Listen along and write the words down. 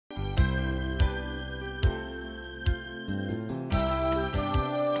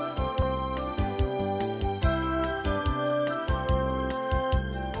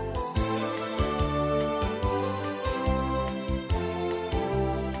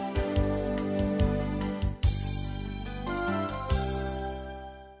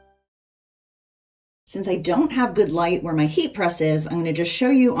Since I don't have good light where my heat press is, I'm going to just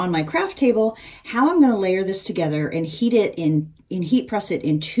show you on my craft table how I'm going to layer this together and heat press it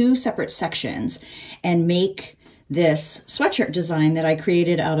in 2 separate sections and make this sweatshirt design that I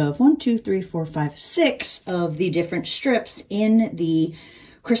created out of 6 of the different strips in the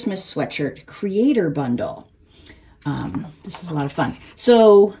Christmas Sweatshirt Creator Bundle. This is a lot of fun.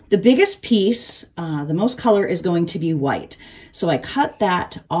 So the biggest piece, the most color, is going to be white. So I cut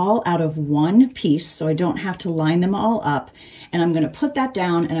that all out of one piece so I don't have to line them all up. And I'm going to put that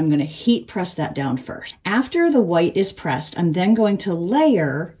down and I'm going to heat press that down first. After the white is pressed, I'm then going to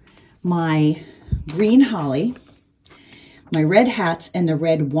layer my green holly, my red hats, and the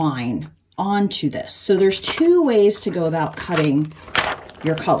red wine onto this. So there's 2 ways to go about cutting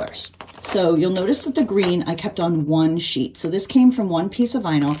your colors. So you'll notice that the green I kept on 1 sheet. So this came from 1 piece of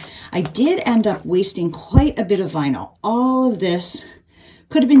vinyl. I did end up wasting quite a bit of vinyl. All of this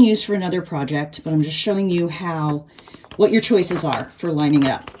could have been used for another project, but I'm just showing you what your choices are for lining it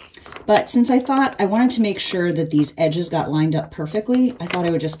up. But since I thought I wanted to make sure that these edges got lined up perfectly, I thought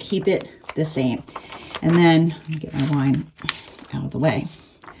I would just keep it the same. And then let me get my wine out of the way.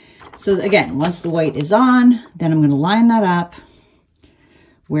 So again, once the white is on, then I'm going to line that up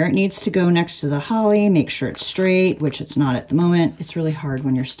where it needs to go next to the holly, make sure it's straight, which it's not at the moment. It's really hard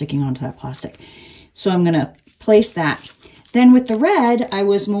when you're sticking onto that plastic. So I'm gonna place that. Then with the red, I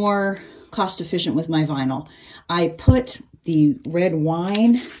was more cost efficient with my vinyl. I put the red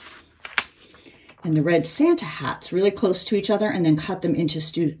wine and the red Santa hats really close to each other and then cut them into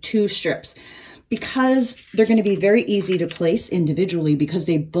 2 strips because they're gonna be very easy to place individually because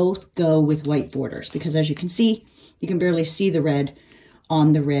they both go with white borders. Because as you can see, you can barely see the red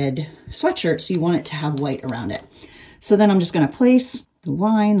on the red sweatshirt, so you want it to have white around it. So then I'm just going to place the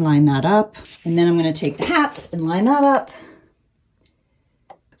wine, line that up, and then I'm going to take the hats and line that up.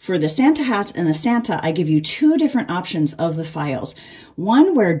 For the Santa hats and the Santa, I give you 2 different options of the files.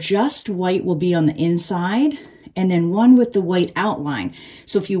 One where just white will be on the inside, and then one with the white outline.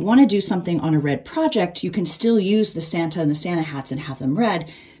 So if you want to do something on a red project, you can still use the Santa and the Santa hats and have them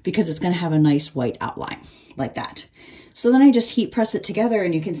red because it's going to have a nice white outline like that. So then I just heat press it together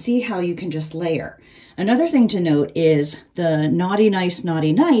and you can see how you can just layer. Another thing to note is the Naughty Nice,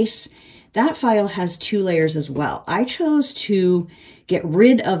 Naughty Nice, that file has 2 layers as well. I chose to get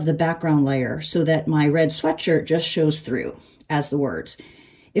rid of the background layer so that my red sweatshirt just shows through as the words.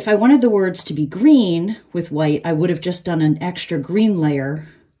 If I wanted the words to be green with white, I would have just done an extra green layer.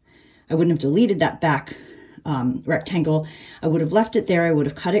 I wouldn't have deleted that back rectangle. I would have left it there. I would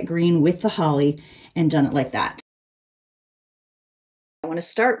have cut it green with the holly and done it like that. I want to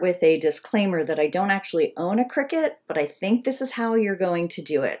start with a disclaimer that I don't actually own a Cricut, but I think this is how you're going to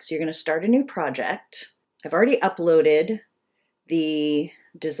do it. So you're going to start a new project. I've already uploaded the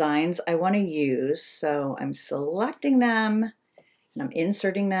designs I want to use. So I'm selecting them and I'm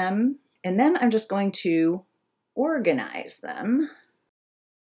inserting them. And then I'm just going to organize them.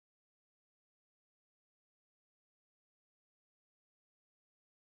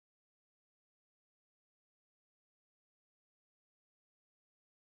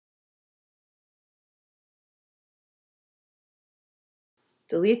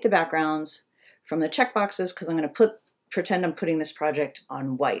 Delete the backgrounds from the checkboxes because I'm going to pretend I'm putting this project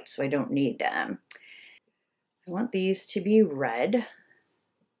on white, so I don't need them. I want these to be red.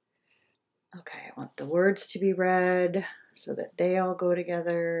 Okay, I want the words to be red so that they all go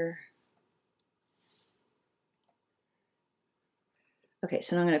together. Okay,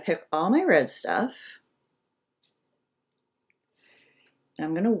 so now I'm going to pick all my red stuff. And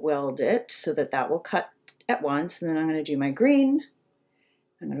I'm going to weld it so that that will cut at once. And then I'm going to do my green.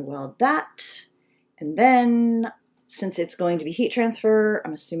 I'm going to weld that. And then, since it's going to be heat transfer,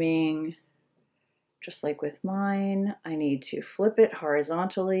 I'm assuming, just like with mine, I need to flip it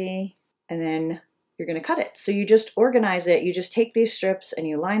horizontally. And then you're going to cut it. So you just organize it. You just take these strips and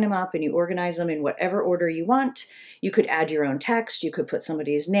you line them up and you organize them in whatever order you want. You could add your own text. You could put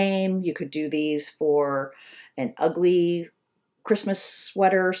somebody's name. You could do these for an ugly Christmas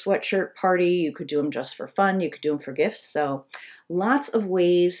sweatshirt party. You could do them just for fun. You could do them for gifts. So lots of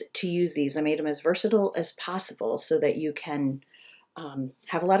ways to use these. I made them as versatile as possible so that you can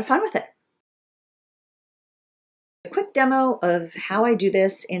have a lot of fun with it. A quick demo of how I do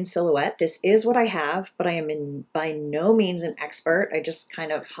this in Silhouette. This is what I have, but I am by no means an expert. I just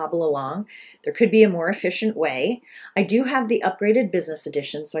kind of hobble along. There could be a more efficient way. I do have the upgraded business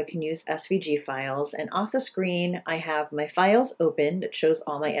edition, so I can use SVG files. And off the screen, I have my files open that shows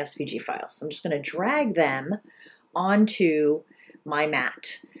all my SVG files. So I'm just going to drag them onto my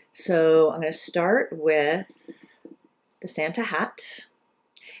mat. So I'm going to start with the Santa hat.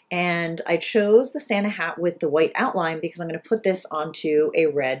 And I chose the Santa hat with the white outline because I'm going to put this onto a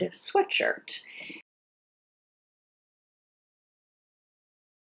red sweatshirt.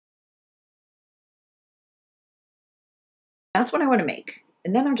 That's what I want to make.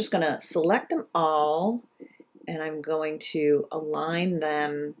 And then I'm just going to select them all and I'm going to align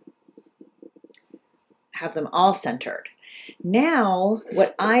them, have them all centered. Now,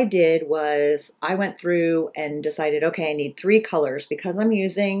 what I did was I went through and decided, okay, I need 3 colors. Because I'm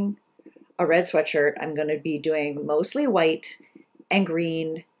using a red sweatshirt, I'm going to be doing mostly white and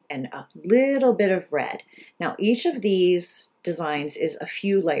green and a little bit of red. Now, each of these designs is a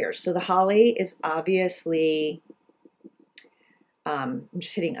few layers. So the holly is obviously, I'm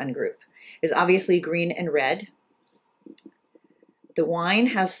just hitting ungroup, is obviously green and red. The wine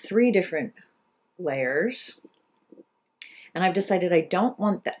has 3 different layers. And I've decided I don't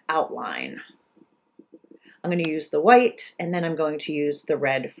want the outline. I'm going to use the white and then I'm going to use the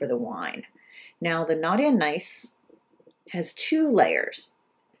red for the wine. Now the Naughty and Nice has 2 layers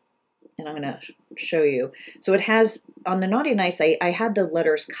and I'm going to show you. So it has, on the Naughty and Nice, I had the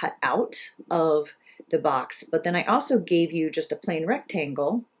letters cut out of the box, but then I also gave you just a plain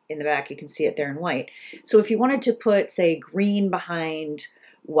rectangle in the back. You can see it there in white. So if you wanted to put, say, green behind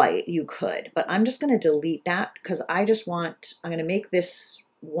white, you could, but I'm just going to delete that because I just want, I'm going to make this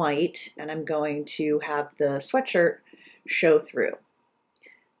white and I'm going to have the sweatshirt show through.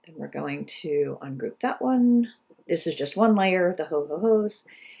 Then we're going to ungroup that one. This is just 1 layer, the ho-ho-hos,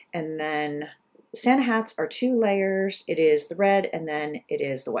 and then the Santa hats are 2 layers. It is the red and then it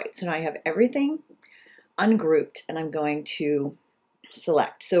is the white. So now I have everything ungrouped and I'm going to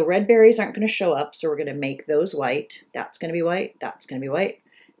select. So red berries aren't going to show up, so we're going to make those white. That's going to be white, that's going to be white,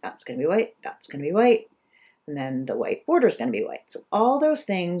 that's going to be white, that's going to be white, and then the white border is going to be white. So all those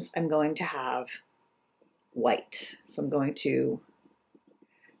things I'm going to have white. So I'm going to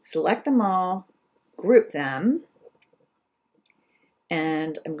select them all, group them,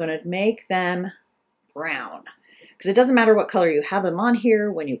 and I'm going to make them brown. Because it doesn't matter what color you have them on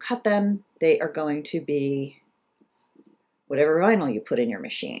here, when you cut them, they are going to be whatever vinyl you put in your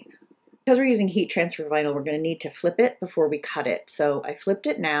machine. Because we're using heat transfer vinyl, we're going to need to flip it before we cut it. So I flipped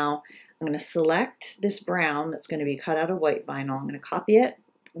it now. I'm going to select this brown that's going to be cut out of white vinyl. I'm going to copy it.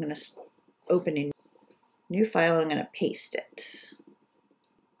 I'm going to open a new file and I'm going to paste it.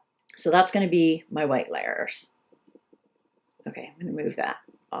 So that's going to be my white layers. Okay, I'm going to move that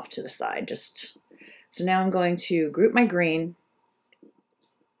off to the side. So now I'm going to group my green.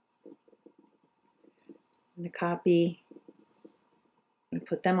 I'm going to copy and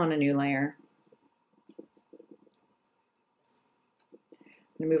put them on a new layer.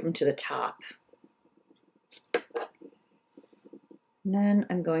 I'm going to move them to the top. And then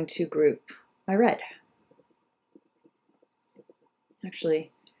I'm going to group my red.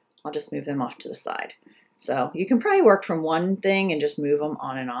 Actually, I'll just move them off to the side. So you can probably work from one thing and just move them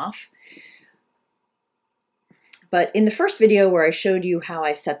on and off. But in the first video where I showed you how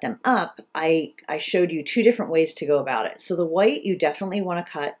I set them up, I showed you 2 different ways to go about it. So the white you definitely want to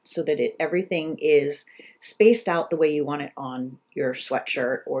cut so that everything is spaced out the way you want it on your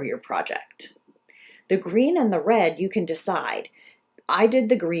sweatshirt or your project. The green and the red you can decide. I did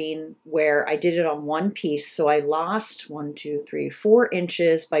the green where I did it on 1 piece, so I lost 4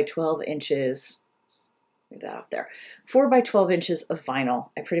 inches by 12 inches. Move that out there. 4 by 12 inches of vinyl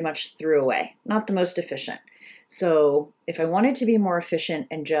I pretty much threw away. Not the most efficient. So if I wanted to be more efficient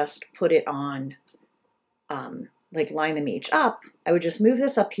and just put it on, like line them each up, I would just move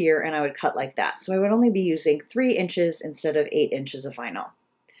this up here and I would cut like that. So I would only be using 3 inches instead of 8 inches of vinyl.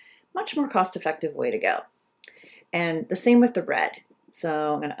 Much more cost-effective way to go. And the same with the red.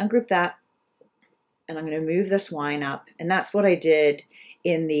 So I'm going to ungroup that and I'm going to move this wine up. And that's what I did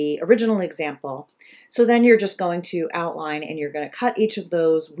in the original example. So then you're just going to outline and you're going to cut each of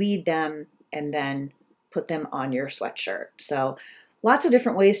those, weed them, and then put them on your sweatshirt. So lots of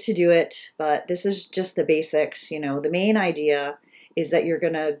different ways to do it, but this is just the basics. You know, the main idea is that you're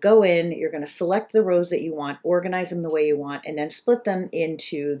going to go in, you're going to select the rows that you want, organize them the way you want, and then split them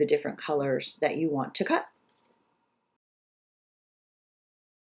into the different colors that you want to cut.